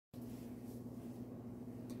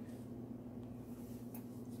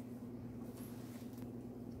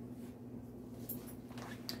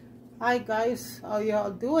Hi guys, how y'all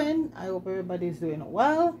doing? I hope everybody's doing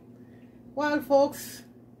well. Well folks,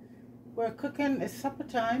 we're cooking. It's supper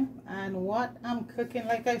time, and what I'm cooking,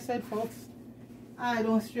 like I said folks, I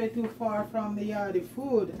don't stray too far from the yardy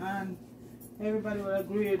food, and everybody will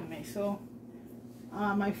agree with me. So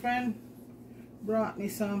my friend brought me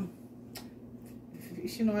some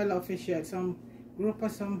fish. You know I love fish. She had some group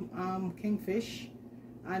of some kingfish,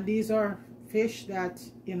 and these are fish that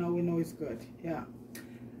we know is good. Yeah.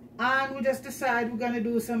 And we just decided we're gonna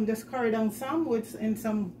do some, just curry down some in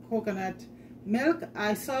some coconut milk.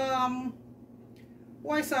 I saw who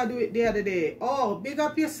I saw do it the other day. Oh, big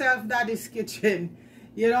up yourself, Daddy's Kitchen.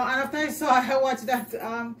 And after I watched that,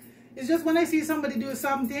 it's just when I see somebody do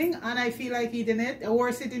something and I feel like eating it, or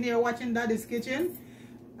we're sitting here watching Daddy's Kitchen.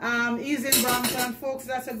 He's in Brampton, folks.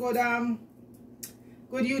 That's a good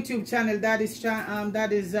good YouTube channel, Daddy's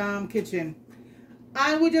Kitchen.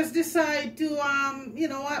 And we just decide to, you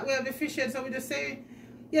know what, we have the fish head, so we just say,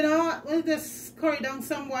 you know what, we'll just curry down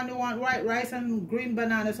someone who want white rice and green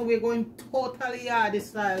banana. So we're going totally yardy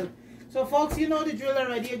style. So folks, you know the drill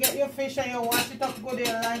already. You get your fish and you wash it up, go to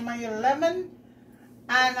your lime and your lemon.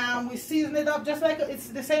 And we season it up just like, it's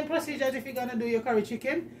the same procedure as if you're going to do your curry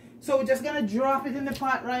chicken. So we're just going to drop it in the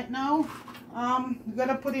pot right now. We're going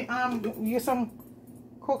to put it, use some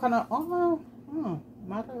coconut oil.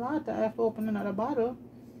 Not a lot. I have to open another bottle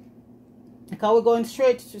because we're going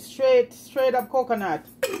straight up coconut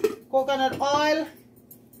oil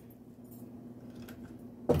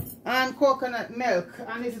and coconut milk,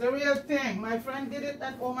 and it's the real thing. My friend did it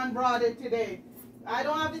at home and brought it today. I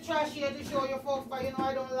don't have the trash here to show you folks, but you know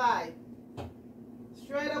I don't lie.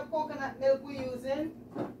 Straight up coconut milk we're using.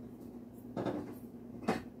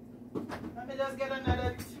 Let me just get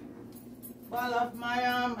another bottle of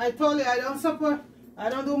my I told you I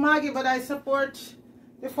don't do Maggi, but I support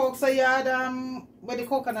the folks I had with the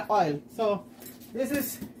coconut oil. So this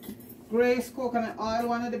is Grace coconut oil,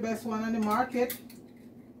 one of the best one on the market.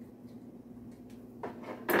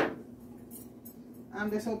 I'm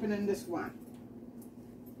just opening this one.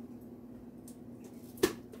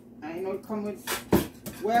 I know it comes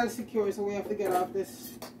with well secure, so we have to get off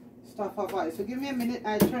this stuff off oil. So give me a minute,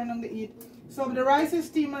 I turn on the heat. So the rice is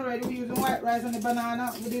steamed already. We're using white rice and the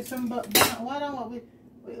banana. We did some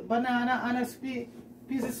banana and a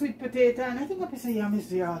piece of sweet potato, and I think a piece of yam is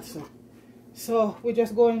there also. So we're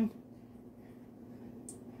just going.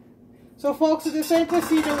 So folks, it's the same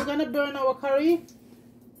procedure. We're gonna burn our curry.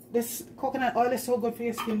 This coconut oil is so good for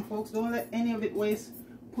your skin, folks. Don't let any of it waste.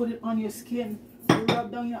 Put it on your skin.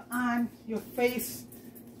 Rub down your hand, your face.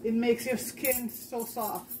 It makes your skin so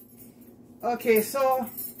soft. Okay, so.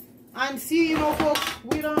 And see, folks,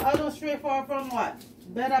 I don't stray far from what?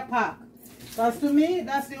 Better Pack. Because to me,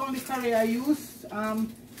 that's the only curry I use.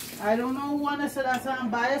 I don't know who wanna say that I'm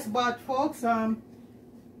biased, but folks,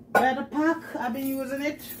 Better Pack, I've been using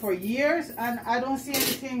it for years, and I don't see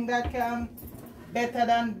anything that can better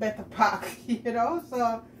than Better Pack,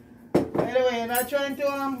 So anyway, I'm not trying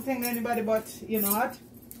to think anybody, but you know what?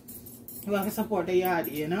 You have to support the yard,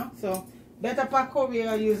 So Better Pack curry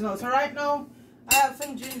I use now. So right now, I have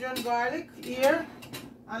some ginger and garlic here,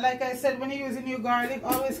 and like I said, when you're using your garlic,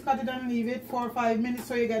 always cut it and leave it 4 or 5 minutes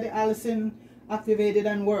so you get the allicin activated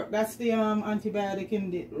and work. That's the antibiotic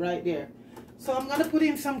in it right there. So I'm gonna put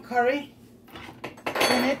in some curry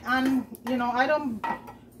in it, and I don't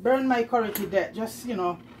burn my curry to death. Just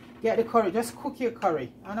get the curry, just cook your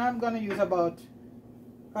curry, and I'm gonna use about,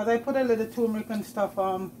 because I put a little turmeric and stuff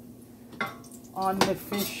on the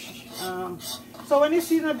fish. So when you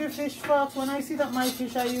season up your fish, folks, when I season up my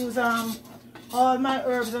fish, I use all my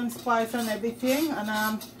herbs and spice and everything,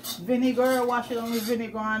 and vinegar. Wash it down with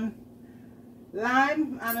vinegar and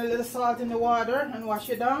lime and a little salt in the water and wash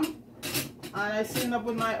it down. And I season up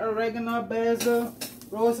with my oregano, basil,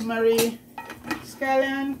 rosemary,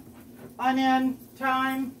 scallion, onion,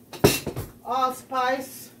 thyme,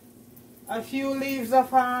 allspice, a few leaves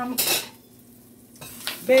of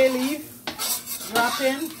bay leaf, drop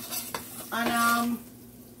in. And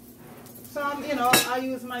some, I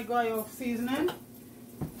use my Goya seasoning,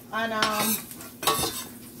 and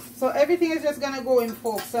so everything is just gonna go in,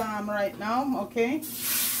 folks, right now, okay? It's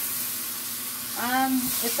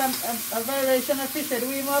a variation of fish head.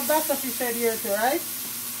 We even have Dr. Fish head here too, right?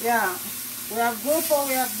 Yeah, we have grouper,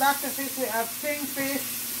 we have Dr. Fish, we have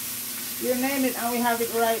kingfish, you name it, and we have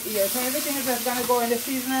it right here. So everything is just gonna go in the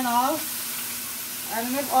seasoning all,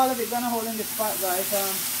 and make all of it gonna hold in this pot, guys.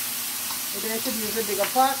 Maybe I should use a bigger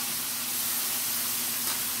pot.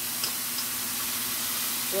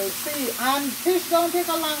 We'll see. And fish don't take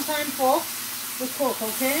a long time, folks, to cook,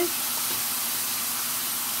 okay?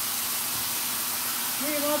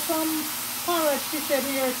 We got some porridge fish head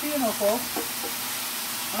here too, you know, folks.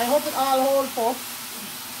 I hope it all hold, folks.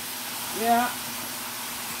 Yeah.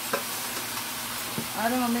 I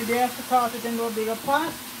don't know, maybe I have to toss it into a bigger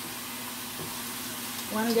pot.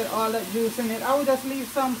 Want to get all that juice in it. I will just leave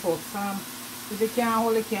some, folks. If it can't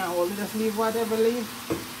hold, it can't hold. You just leave whatever leave.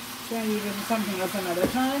 Try and use it for something else another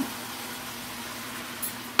time.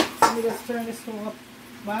 Let me just turn this stove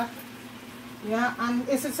back. Yeah, and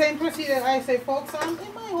it's the same procedure I say, folks.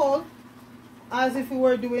 It might hold as if we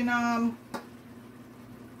were doing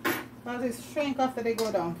as it shrink after they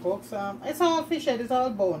go down, folks. It's all fish head, it's all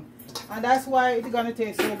bone, and that's why it's gonna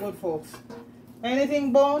taste so good, folks.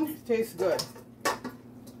 Anything bone tastes good.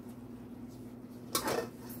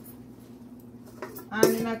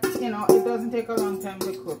 And you know, it doesn't take a long time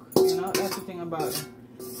to cook. You know, that's the thing about it.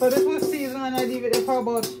 So this was seasoned, and I leave it there for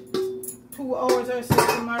about 2 hours or so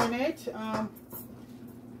to marinate.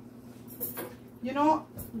 You know,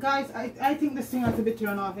 guys, I think this thing has to be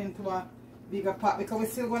turned off into a bigger pot because we're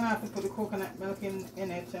still going to have to put the coconut milk in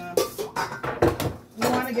it. We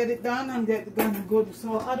want to get it done and get it done good.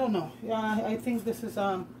 So I don't know. Yeah, I think this is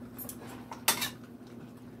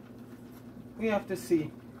we have to see.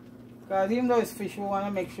 Because even though it's fish, we want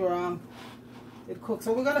to make sure it cooks.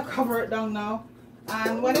 So we're going to cover it down now.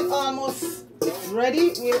 And when it's almost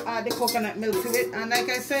ready, we'll add the coconut milk to it. And like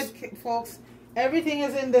I said, folks, everything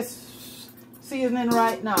is in this seasoning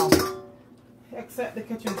right now. Except the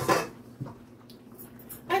kitchen salt.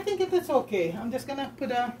 I think it is okay. I'm just going to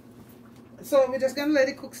put a... So we're just going to let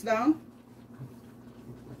it cook down.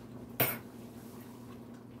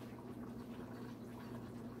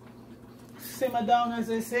 Simmer down, as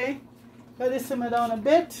they say. Let it simmer down a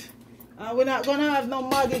bit. We're not going to have no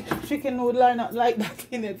Maggi chicken noodle or not like that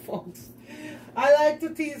in it, folks. I like to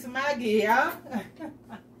tease Maggi, yeah?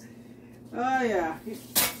 Oh, yeah.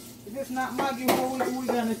 If it's not Maggi, who we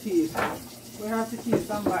going to tease? We have to tease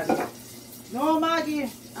somebody. No Maggi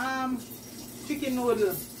chicken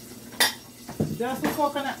noodle. Just the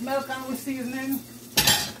coconut milk and with seasoning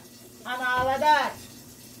and all of that.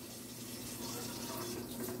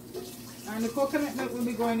 And the coconut milk will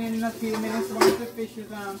be going in a few minutes once the fish is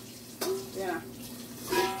yeah.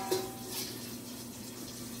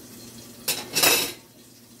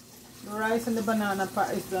 The rice and the banana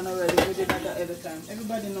pot is done already. We did that the other time.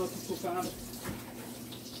 Everybody knows to cook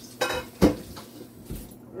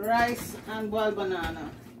rice and boiled banana.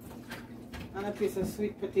 And a piece of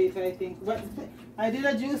sweet potato, I think. But I did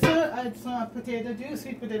a juicer. I had some potato juice,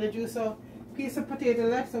 sweet potato juice. So piece of potato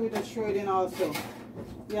left, so we just throw it in also.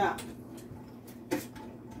 Yeah.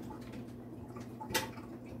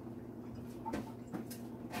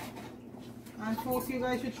 And folks, you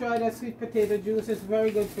guys should try that sweet potato juice. It's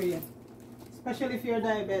very good for you, especially if you're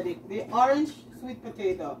diabetic. The orange sweet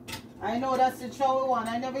potato. I know that's the chow one.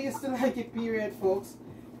 I never used to like it, period, folks.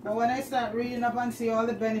 But when I start reading up and see all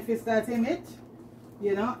the benefits that's in it,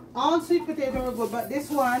 you know, all sweet potato are good, but this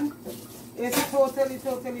one is totally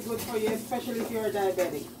good for you, especially if you're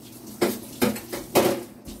diabetic.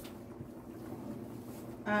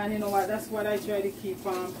 And you know what? That's what I try to keep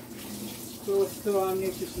close to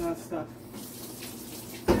nutritional stuff.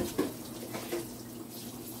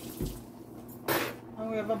 And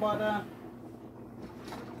we have about a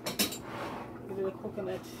little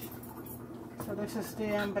coconut. So this is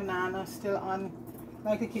the banana still on. I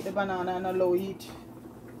like to keep the banana on a low heat.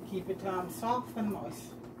 Keep it soft and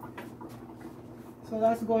moist. So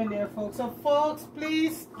that's going there, folks. So folks,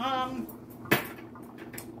 please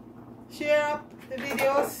share up the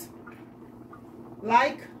videos,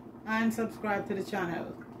 like and subscribe to the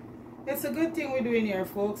channel. It's a good thing we're doing here,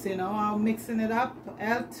 folks. You know, I'm mixing it up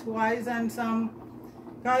health wise and some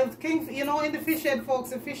guys, you know, in the fish head,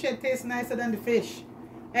 folks, the fish head tastes nicer than the fish.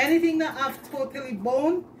 Anything that have totally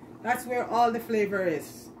bone, that's where all the flavor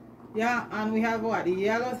is. Yeah, and we have what? The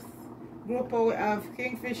yellow grouper, we have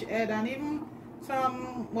kingfish head and even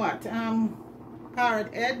some what?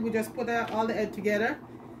 Parrot head. We just put all the head together.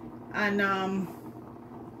 And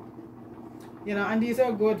you know, and these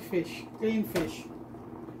are good fish, clean fish.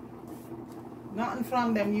 Nothing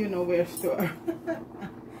from them, you know, where store.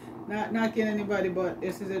 Not knocking anybody, but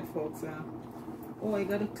this is it, folks. Oh, I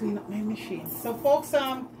gotta clean up my machine. So folks,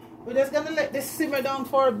 we're just gonna let this simmer down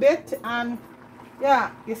for a bit, and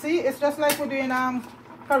yeah, you see, it's just like we're doing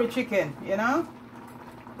curry chicken, you know.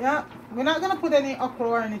 Yeah, we're not gonna put any okra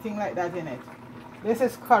or anything like that in it. This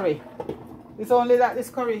is curry. It's only that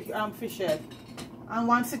this curry fish head. And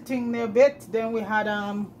once it thing there a bit, then we had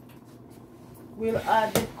we'll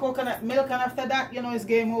add the coconut milk, and after that, you know, it's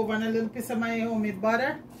game over, and a little piece of my homemade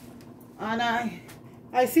butter. And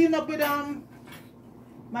I season up with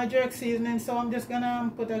my jerk seasoning, so I'm just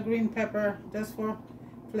gonna put a green pepper just for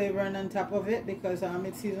flavoring on top of it, because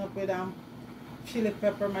it's seasoned up with chili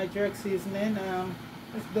pepper, my jerk seasoning.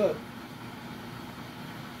 It's good.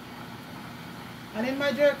 And in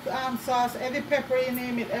my jerk sauce, every pepper you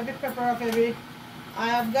name it, every pepper of every, I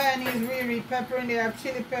have Guyanese Riri pepper in there, I have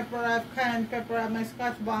chili pepper, I have cayenne pepper, I have my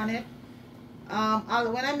Scotch bonnet.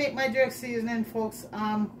 When I make my jerk seasoning, folks,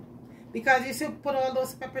 because you should put all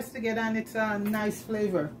those peppers together and it's a nice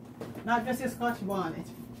flavor, not just a Scotch bonnet.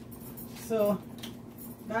 So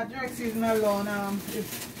that jerk seasoning alone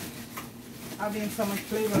is having so much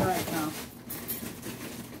flavor right now.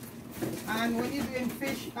 And when you're doing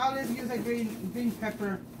fish, always use a green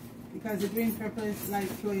pepper, because the green pepper is like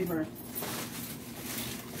flavor.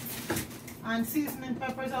 And seasoning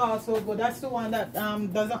peppers are also good. That's the one that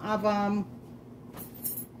doesn't have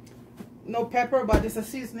no pepper, but it's a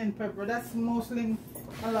seasoning pepper. That's mostly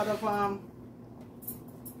a lot of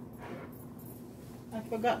I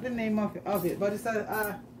forgot the name of it, but it's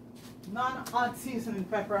a non-hot seasoning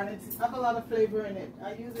pepper, and it's have a lot of flavor in it.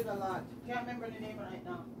 I use it a lot. Can't remember the name right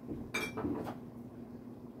now.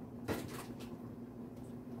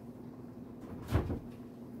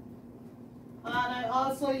 And I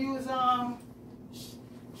also use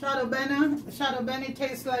Shadow Benny. Shadow Benny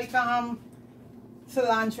tastes like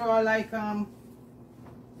cilantro, or like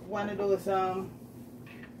one of those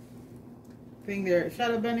thing there.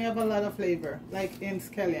 Shadow Benny have a lot of flavor, like in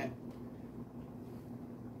scallion.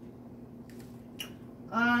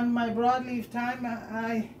 And my broadleaf thyme,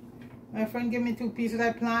 my friend gave me 2 pieces.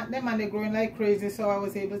 I plant them and they're growing like crazy, so I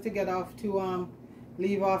was able to get off to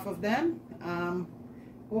leave off of them.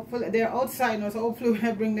 Hopefully they're outside now, so hopefully when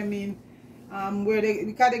I bring them in,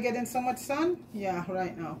 because they're getting so much sun. Yeah,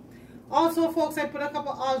 right now. Also, folks, I put a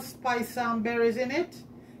couple allspice berries in it,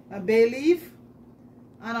 a bay leaf,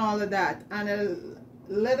 and all of that, and a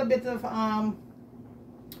little bit of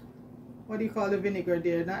what do you call the vinegar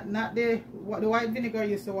there? Not the white vinegar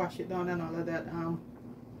used to wash it down and all of that.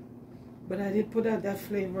 But I did put that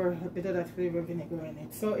flavor, a bit of that flavor vinegar in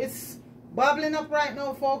it. So it's bubbling up right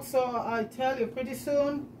now, folks. So I tell you, pretty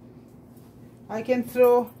soon I can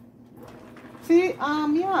throw. See,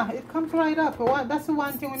 yeah, it comes right up. That's the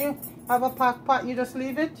one thing, when you have a pack pot, you just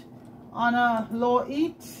leave it on a low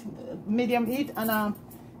heat, medium heat, and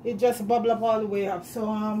it just bubble up all the way up.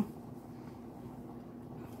 So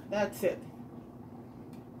that's it.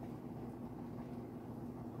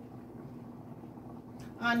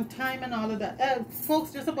 And thyme and all of that.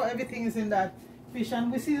 Folks, just about everything is in that fish,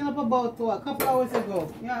 and we seasoned up about a couple hours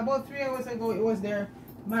ago. Yeah, about 3 hours ago it was there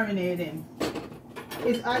marinating.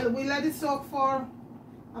 We let it soak for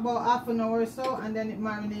about half an hour or so, and then it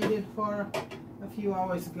marinated for a few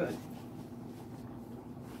hours good.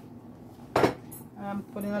 I'm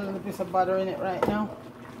putting a little bit of butter in it right now.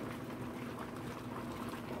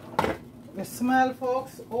 The smell,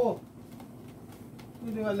 folks, oh,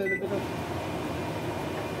 we do a little bit of,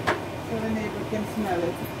 so the neighbor can smell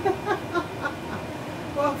it.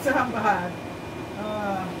 Folks, I'm bad.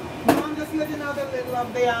 No, I'm just letting out a little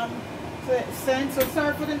of the scent. So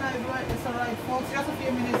sorry for the noise, right? It's alright, folks. Just a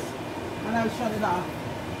few minutes and I'll shut it off.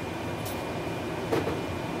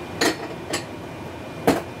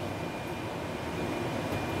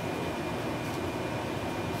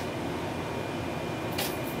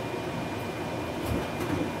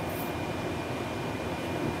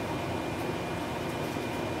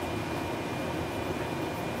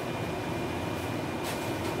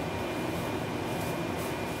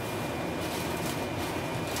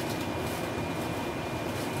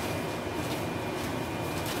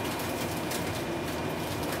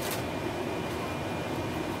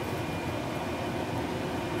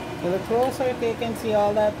 A little closer so you can see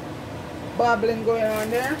all that bubbling going on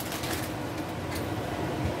there.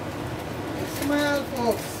 Smell,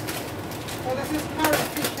 folks. So this is carrot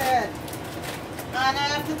fish head. And I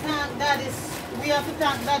have to thank we have to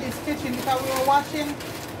thank Daddy's Kitchen, because we were watching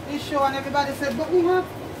this show and everybody said, but we have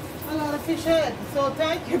a lot of fish head. So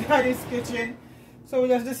thank you, Daddy's Kitchen. So we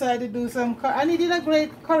just decided to do some curry. And he did a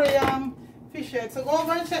great curry fish head. So go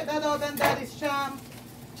over and check that out on Daddy's channel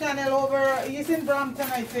over. He's in Brampton,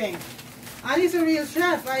 I think. And he's a real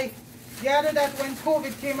chef. I gathered that when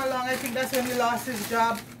COVID came along, I think that's when he lost his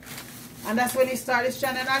job. And that's when he started his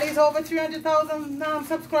channel. And he's over 300,000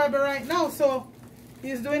 subscribers right now. So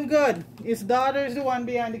he's doing good. His daughter is the one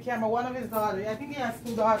behind the camera. One of his daughters. I think he has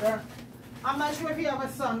 2 daughters. I'm not sure if he has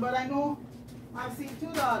a son, but I know I've seen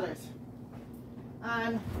 2 daughters.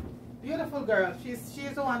 And beautiful girl. She's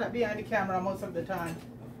the one that behind the camera most of the time.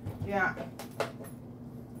 Yeah.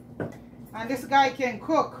 And this guy can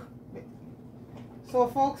cook. So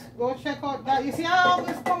folks, go check out that. You see, I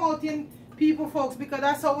always promoting people, folks, because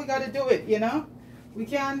that's how we got to do it, you know. We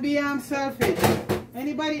can't be selfish.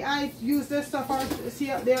 Anybody I use this stuff or see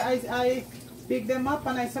up there, I pick them up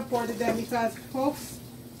and I supported them, because folks,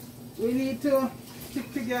 we need to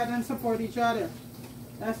stick together and support each other.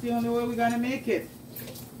 That's the only way we're gonna make it.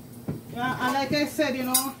 Yeah, and like I said, you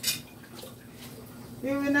know,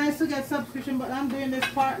 it would be nice to get subscription, but I'm doing this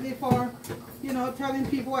partly for, you know, telling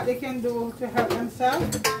people what they can do to help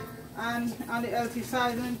themselves, and on the healthy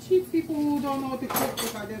side, and teach people who don't know how to cook,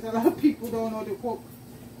 because there's a lot of people who don't know how to cook,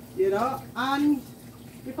 you know. And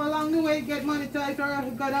if along the way get monetized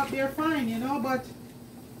or got up there, fine, you know. But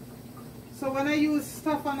so when I use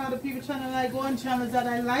stuff on other people's channel, I go on channels that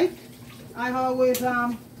I like, I always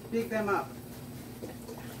pick them up.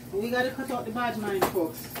 We gotta cut out the bad mind,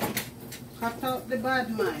 folks. Cut out the bad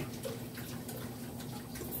mind.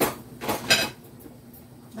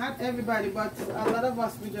 Not everybody, but a lot of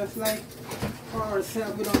us, we just like for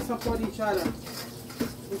ourselves. We don't support each other.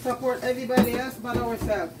 We support everybody else but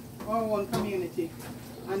ourselves, our own community.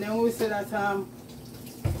 And then we say that,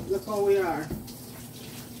 look how we are.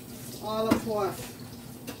 All of us.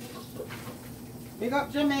 Big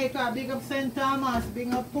up Jamaica, big up St. Thomas,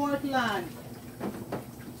 big up Portland.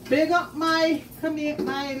 Big up my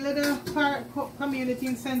little community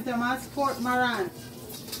in St. Thomas, Fort Moran,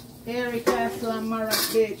 Erie Castle and Morant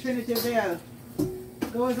Bay, Trinity Vale.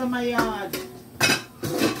 Those are my yards.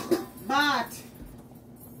 Bath.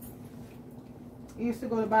 I used to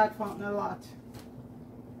go to Bath Fountain a lot.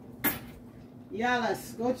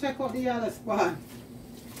 Yalas, go check out the Yalas spot.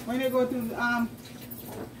 When you go to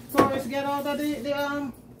tourists, get out of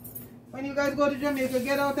the when you guys go to Jamaica,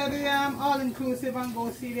 get out of the all-inclusive and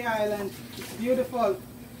go see the island. It's beautiful.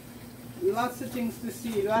 Lots of things to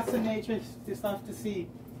see, lots of nature stuff to see.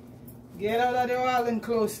 Get out of the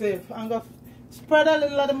all-inclusive and go spread a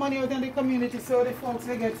little of the money out in the community so the folks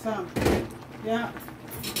will get some. Yeah.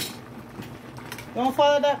 Don't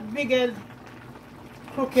follow that big head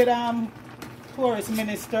crooked tourist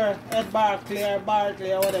minister, Ed Barkley or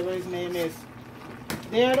Barkley or whatever his name is.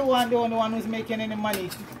 They're the only one who's making any money.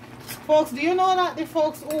 Folks, do you know that the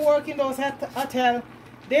folks who work in those hotels,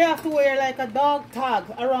 they have to wear like a dog tag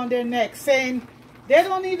around their neck saying they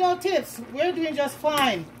don't need no tips, we're doing just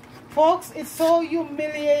fine. Folks, it's so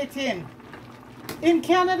humiliating. In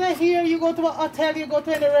Canada here, you go to a hotel, you go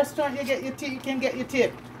to any restaurant, you get your tip, you can get your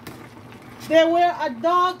tip. They wear a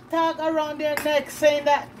dog tag around their neck saying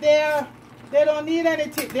that they don't need any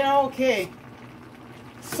tip, they're okay.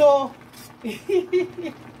 So,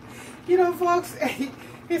 you know, folks,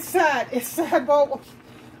 it's sad, but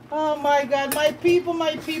oh my God, my people,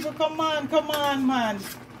 come on, man.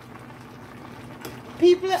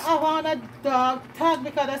 People are on a dog tag,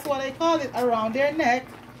 because that's what I call it, around their neck,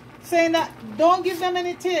 saying that don't give them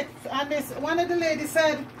any tips. And this one of the ladies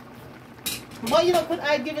said, well, you know, could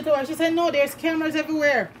I give it to her? She said, no, there's cameras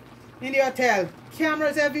everywhere in the hotel.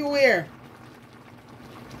 Cameras everywhere.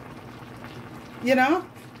 You know?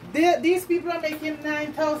 These people are making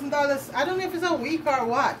 $9,000. I don't know if it's a week or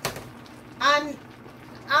what. And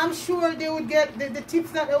I'm sure they would get the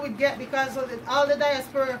tips that they would get, because of all the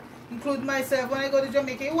diaspora, including myself, when I go to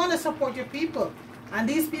Jamaica, you want to support your people. And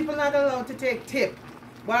these people are not allowed to take tip.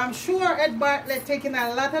 But I'm sure Ed Bartlett taking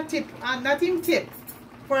a lot of tip, and not him tip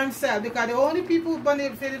for himself, because the only people who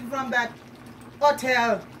benefited from that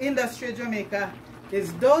hotel industry in Jamaica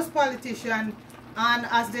is those politicians and,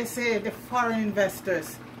 as they say, the foreign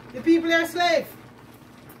investors. The people are slaves.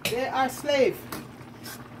 They are slaves.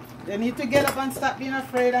 They need to get up and stop being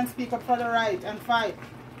afraid and speak up for the right and fight.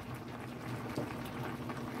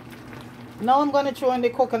 Now I'm going to throw in the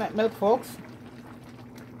coconut milk, folks.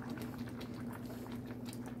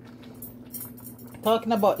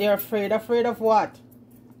 Talking about they're afraid. Afraid of what?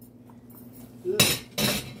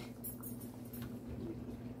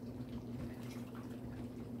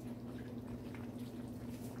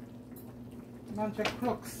 Bunch of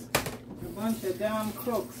crooks. A bunch of damn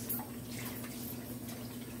crooks.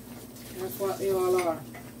 That's what they all are.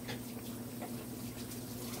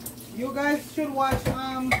 You guys should watch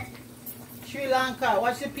Sri Lanka.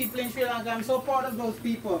 Watch the people in Sri Lanka. I'm so proud of those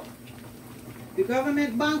people. The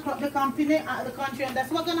government bankrupt the country, and that's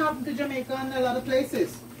what's gonna happen to Jamaica and a lot of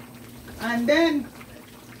places. And then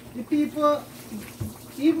the people,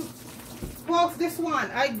 even folks, this one,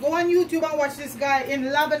 I go on YouTube and watch this guy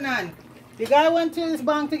in Lebanon. The guy went to his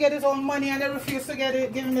bank to get his own money, and they refused to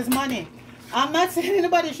give him his money. I'm not saying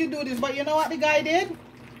anybody should do this, but you know what the guy did?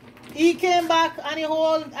 He came back and he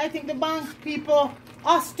held, I think, the bank people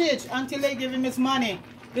hostage until they give him his money.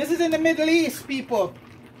 This is in the Middle East, people.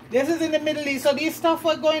 This is in the Middle East. So these stuff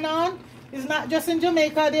was going on. It's not just in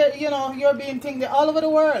Jamaica. There, you know, you're being thinged all over the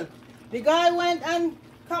world. The guy went and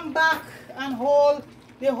come back and hold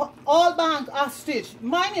the all bank hostage.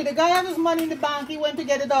 Mind you, the guy had his money in the bank. He went to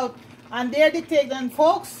get it out, and there they take them,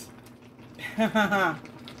 folks.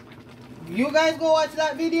 You guys go watch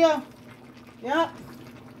that video. Yeah.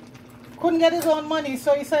 Couldn't get his own money,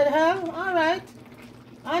 so he said, hell, all right.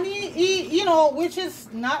 And he you know, which is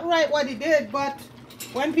not right what he did, but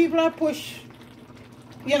when people are pushed,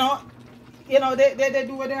 you know, they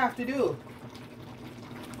do what they have to do.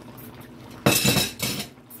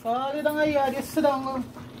 So they don't just sit down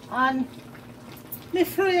and me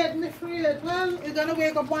afraid. Well, you're gonna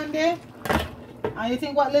wake up one day and you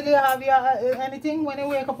think what little you have anything. When you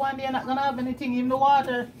wake up one day you're not gonna have anything. Even the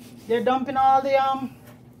water, they're dumping all the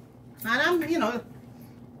and you know,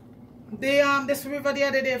 this river the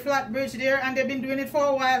other day, Flat Bridge there, and they've been doing it for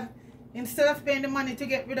a while. Instead of paying the money to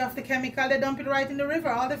get rid of the chemical, they dump it right in the river,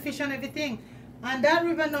 all the fish and everything. And that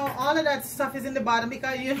river now, all of that stuff is in the bottom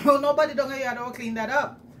because, you know, nobody down here will clean that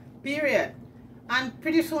up. Period. And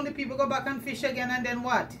pretty soon the people go back and fish again, and then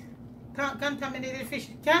what? Contaminated fish.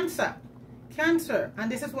 Cancer.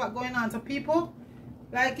 And this is what's going on. So people,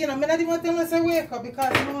 like, you know, I'm not even telling us to wake up,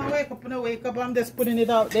 because you know, when I wake up, I'm just putting it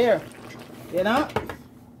out there. You know?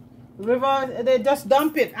 River, they just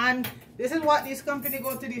dump it. And this is what these companies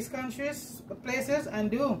go to these countries, places,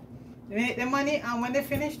 and do. They make the money, and when they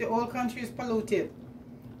finish, the whole country is polluted.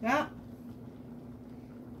 Yeah?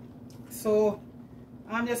 So,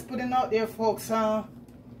 I'm just putting out there, folks.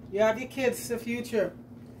 You have your kids, the future.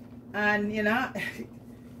 And, you know,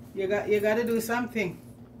 you got to do something.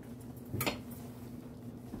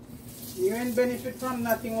 You ain't benefit from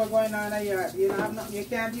nothing what's going on here. You have nothing. You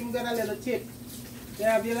can't even get a little tip. They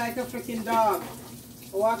have you like a freaking dog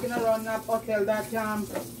walking around that hotel that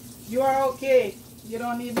you are okay. You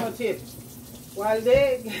don't need no tip. While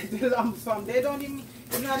they get the lump sum, they don't even,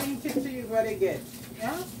 it's not even tip to you what they get.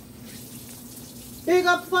 Yeah? Big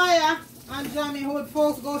up Fire and Jamie Hood,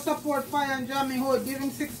 folks. Go support Fire and Jamie Hood. Give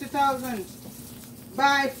him 60,000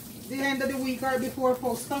 by the end of the week or before,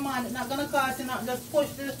 folks. Come on, it's not gonna cost you not. Just push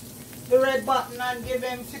the red button and give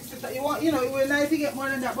him 60,000. You want, you know, it would be nice to get more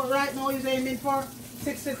than that, but right now he's aiming for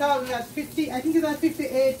 60,000. That's 50. I think it's at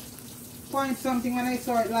 58 point something when I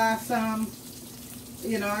saw it last.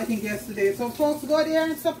 You know, I think yesterday. So folks, go there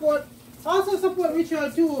and support. Also support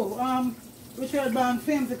Richard too. Richard Band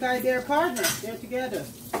Films, because they're partners. They're together.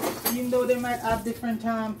 Even though they might have different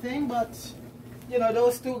thing, but you know,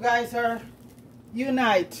 those two guys are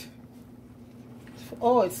unite.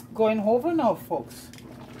 Oh, it's going over now, folks.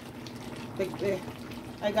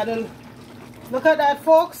 I gotta look at that,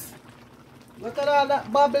 folks. Look at all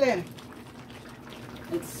that bubbling.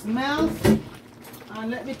 It smells,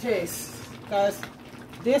 and let me taste, because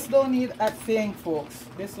this don't need a thing, folks.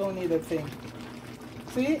 This don't need a thing.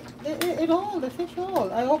 See, it all, the fish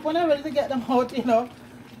all. I hope when I'm ready to get them out, you know,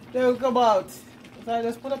 they'll come out. So I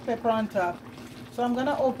just put a pepper on top. So I'm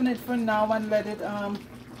gonna open it for now and let it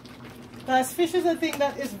because fish is a thing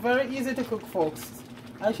that is very easy to cook, folks.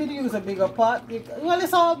 I should use a bigger pot. Well,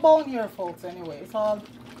 it's all bone here, folks, anyway. It's all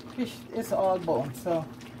fish, it's all bone. So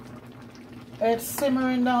it's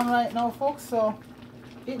simmering down right now, folks, so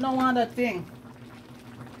it don't want that thing.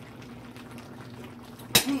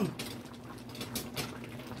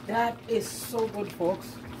 That is so good,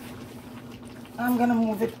 folks. I'm gonna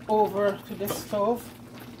move it over to the stove.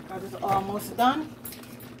 That is almost done.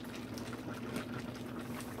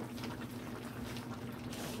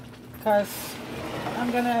 Because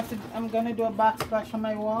I'm gonna do a backsplash on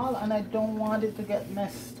my wall, and I don't want it to get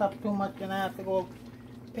messed up too much, and I have to go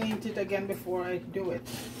paint it again before I do it.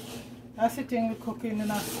 That's the thing with cooking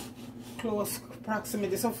in a close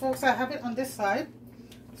proximity. So folks, I have it on this side.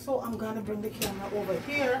 So I'm gonna bring the camera over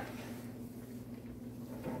here.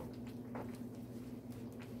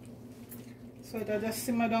 So it'll just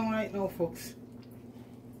simmer down right now, folks.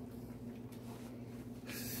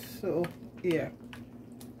 So yeah,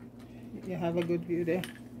 you have a good view there.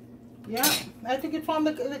 Yeah, I took it from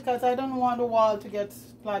because I don't want the wall to get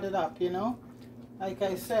splattered up, you know. Like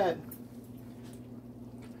I said.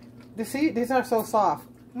 You see, these are so soft.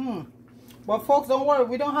 But folks, don't worry,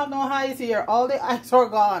 we don't have no eyes here. All the eyes are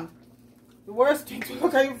gone. The worst thing to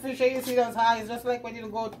look at your fish, you see those eyes, just like when you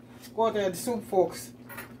go to the soup, folks.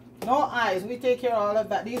 No eyes. We take care of all of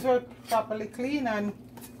that. These were properly clean, and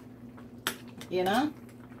you know.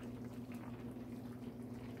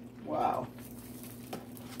 Wow.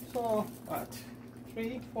 So what?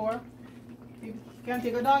 3, 4. You can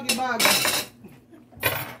take a doggy bag.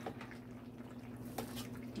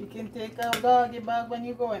 You can take a doggy bag when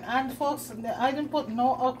you go in. And folks, I didn't put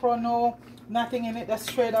no okra, no nothing in it. That's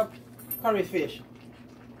straight up curry fish.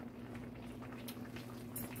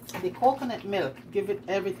 The coconut milk give it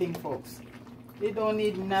everything, folks. You don't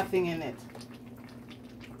need nothing in it.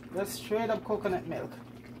 Just straight up coconut milk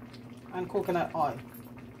and coconut oil.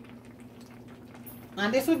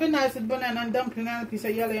 And this would be nice with banana and dumpling and a piece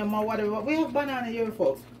of yellow yam or whatever. We have banana here,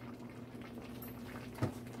 folks.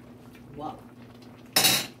 Wow.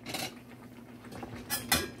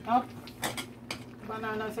 Up.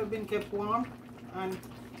 Bananas have been kept warm. And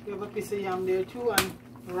you have a piece of yam there too. And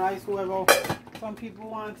rice, whoever. Some people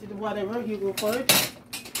want it, whatever. You go for it.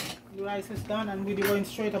 The rice is done. And we're going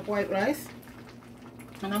straight up white rice.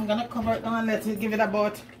 And I'm going to cover it down and let it give it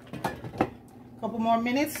about a couple more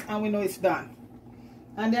minutes. And we know it's done.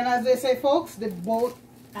 And then, as they say, folks, the boat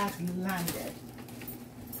has landed.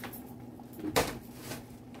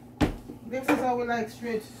 This is how we like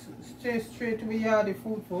straight to the yard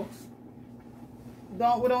food, folks.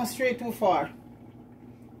 We don't stray too far,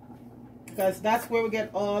 because that's where we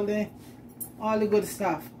get all the good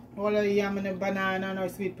stuff. All the yam and the banana and our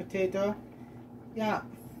sweet potato. Yeah.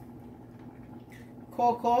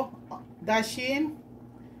 Cocoa, dasheen,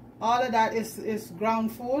 all of that is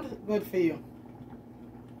ground food, good for you.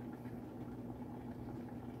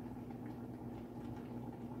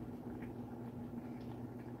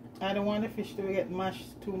 I don't want the fish to get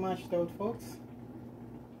too mashed out, folks.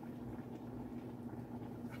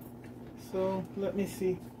 So let me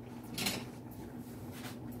see.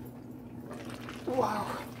 Wow.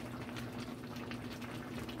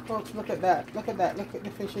 Folks, look at that. Look at that. Look at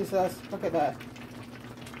the fishes. Look at that.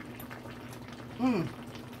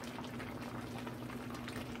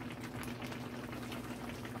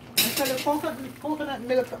 So the coconut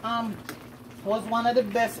milk was one of the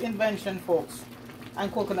best inventions, folks. And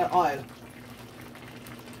coconut oil.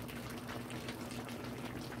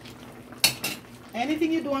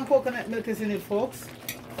 Anything you do on coconut milk is in it, folks.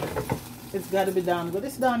 It's got to be done. But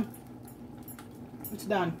it's done. It's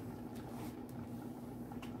done.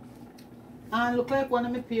 And look like one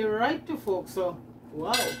of my pear right too, folks. So,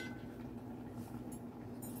 wow.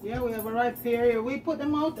 Yeah, we have a ripe pear here. We put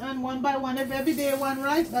them out and one by one, every day one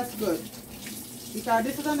ripe. That's good. Because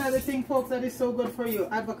this is another thing, folks, that is so good for you.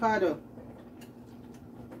 Avocado.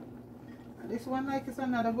 This one like is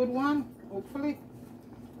another good one, hopefully.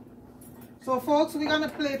 So folks, we're gonna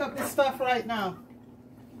plate up this stuff right now.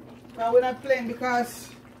 We're not playing because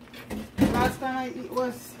last time I eat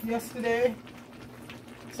was yesterday.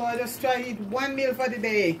 So I just try to eat one meal for the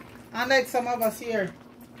day. Unlike some of us here.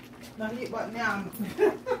 Not eat but yam.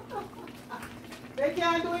 They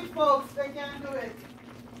can't do it, folks. They can't do it.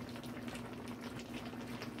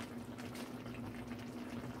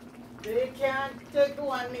 They can't take the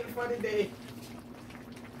one meal for the day.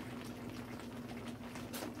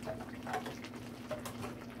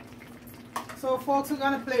 So folks, we're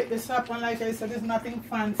gonna plate this up, and like I said, there's nothing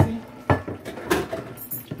fancy.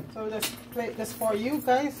 So just plate this for you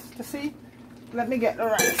guys to see. Let me get the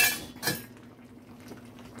rice.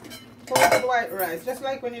 Go with the white rice. Just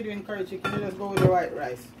like when you're doing curry chicken, you just go with the white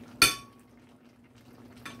rice.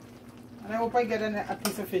 And I hope I get a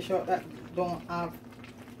piece of fish out that don't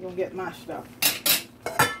get mashed up.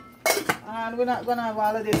 And we're not gonna have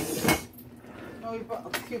all of this. No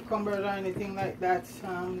cucumbers or anything like that.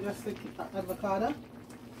 Just the avocado.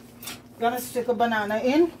 Gonna stick a banana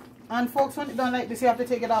in. And folks, when you don't like this, you have to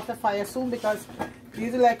take it off the fire soon because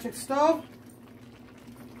use electric stove.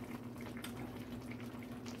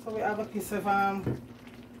 So we have a piece of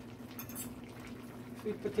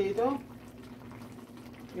sweet potato.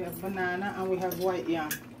 We have banana and we have white yam.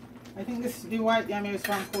 I think the white yam is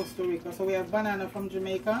from Costa Rica. So we have banana from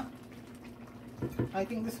Jamaica. I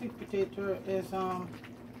think the sweet potato is I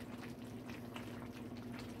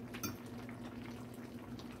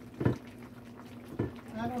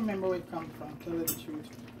don't remember where it comes from, to tell you the truth.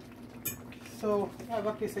 So I have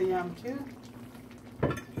a piece of yam too.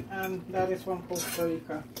 And that is from Costa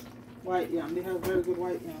Rica. White yam. They have very good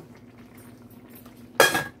white yam.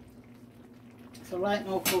 So right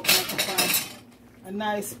now, folks, I can find a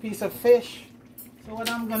nice piece of fish. So what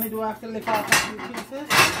I'm going to do, I have to lift off a few pieces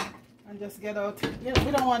and just get out. You know,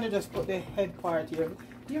 we don't want to just put the head part here.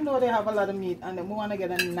 You know they have a lot of meat, and then we want to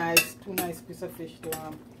get a nice, two nice piece of fish to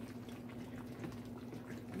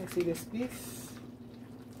let me see this piece.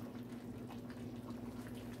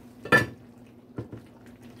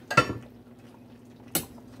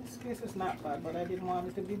 This piece is not bad, but I didn't want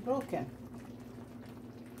it to be broken.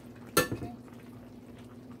 Okay.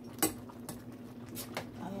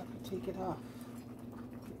 I have to take it off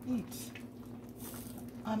to eat.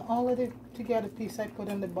 And all of the together piece I put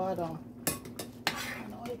on the bottom. I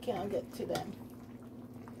know I can't get to them.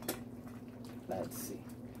 Let's see.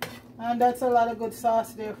 And that's a lot of good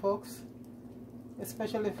sauce there, folks,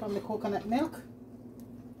 especially from the coconut milk.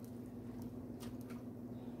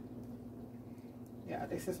 Yeah,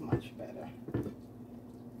 this is much better.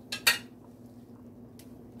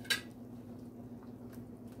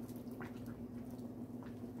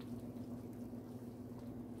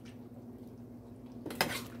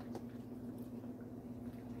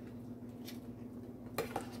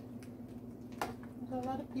 There's a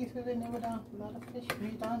lot of pieces in there with a lot of fish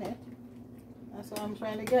meat on it. That's what I'm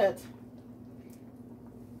trying to get.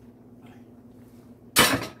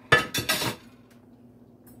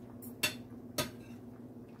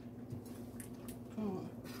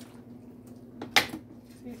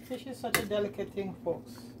 See, fish is such a delicate thing,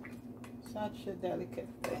 folks. Such a delicate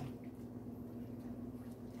thing.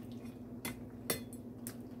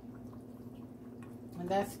 And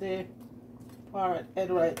that's the parrot head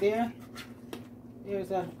right there.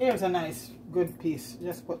 Here's a nice good piece.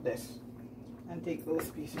 Just put this and take those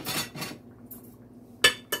pieces.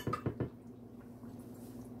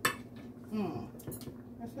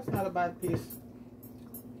 This is not a bad piece.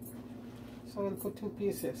 So we'll put 2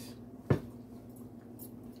 pieces.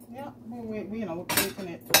 Yeah, we you know, we're plating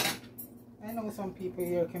it. I know some people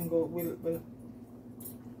here can go will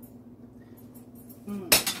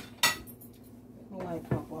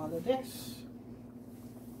wipe up all of this.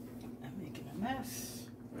 I'm making a mess.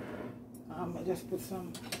 I just put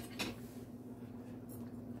some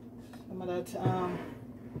of that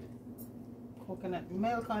coconut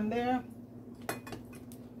milk on there.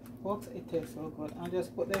 Folks, it tastes so good. I'll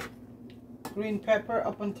just put the green pepper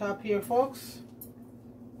up on top here, folks.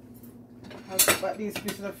 I'll put these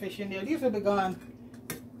pieces of fish in there. These will be gone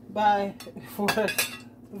by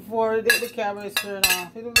before the camera is turned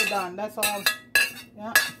off. It will be done. That's all.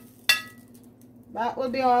 Yeah. That will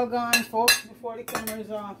be all gone, folks, before the camera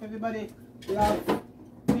is off. Everybody love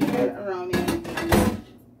fish head around here.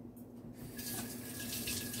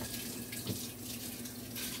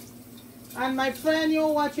 And my friend, you're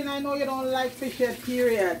watching, I know you don't like fish head,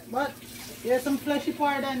 period. But there's some fleshy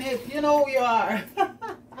part in it. You know who you are.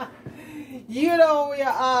 You know who you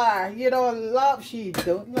are. You don't love, she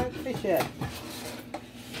don't like fish head.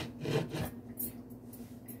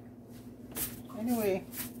 Anyway,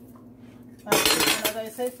 as I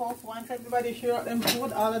say, folks, once everybody share out them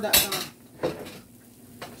food, all of that done.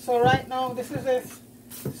 So right now, this is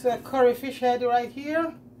a curry fish head right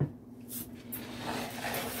here.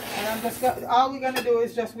 And I'm just all we're gonna do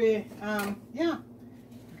is just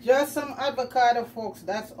just some avocado, folks.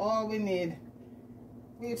 That's all we need.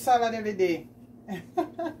 We eat salad every day.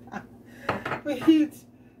 We eat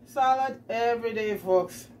salad every day,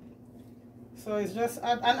 folks. So it's just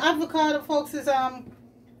an avocado, folks, is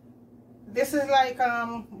this is like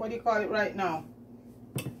what do you call it right now?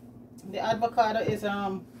 The avocado is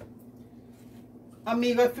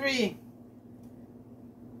omega-3.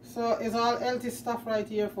 So it's all healthy stuff right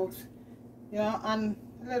here, folks. You know, and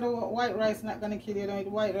a little white rice not gonna kill you. You don't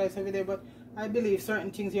eat white rice every day, but I believe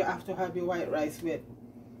certain things you have to have your white rice with.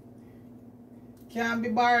 Can't be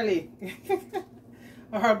barley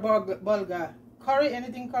or bulgur. Curry,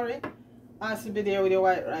 anything curry has to be there with your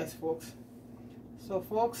white rice, folks. So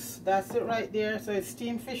folks, that's it right there. So it's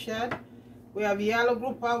steamed fish head. We have yellow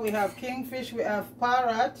grouper, we have kingfish, we have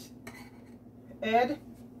parrot head,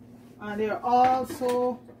 and they're all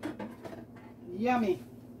so yummy.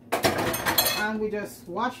 And we just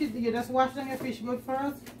wash it. You just wash them your fish good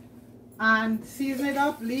first and season it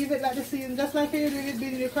up. Leave it like the season, just like you do with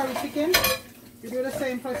your curry chicken. You do the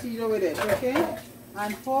same procedure with it, okay?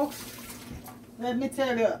 And folks, let me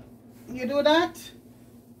tell you, you do that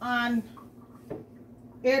and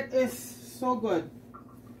it is so good.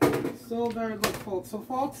 So very good, folks. So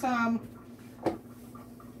folks,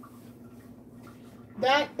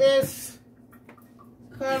 that is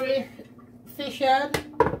curry fish head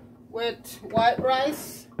with white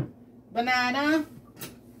rice, banana,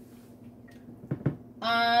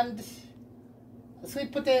 and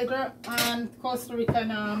sweet potato, and Costa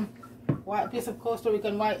Rican piece of Costa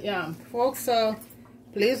Rican white yam, folks. So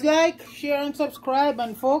please like, share, and subscribe,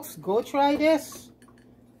 and folks, go try this.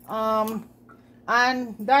 And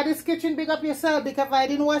Daddy's Kitchen, big up yourself, because if I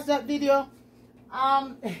didn't watch that video,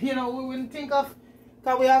 you know, we wouldn't think of,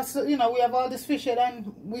 because we have, you know, we have all this fish head,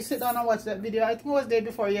 and we sit down and watch that video. I think it was the day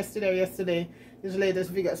before yesterday, his latest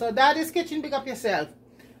video. So Daddy's Kitchen, big up yourself.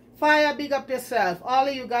 Fire, big up yourself. All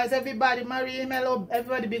of you guys, everybody, Marie, Mello,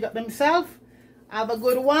 everybody big up themselves. Have a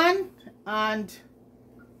good one, and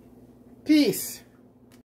peace.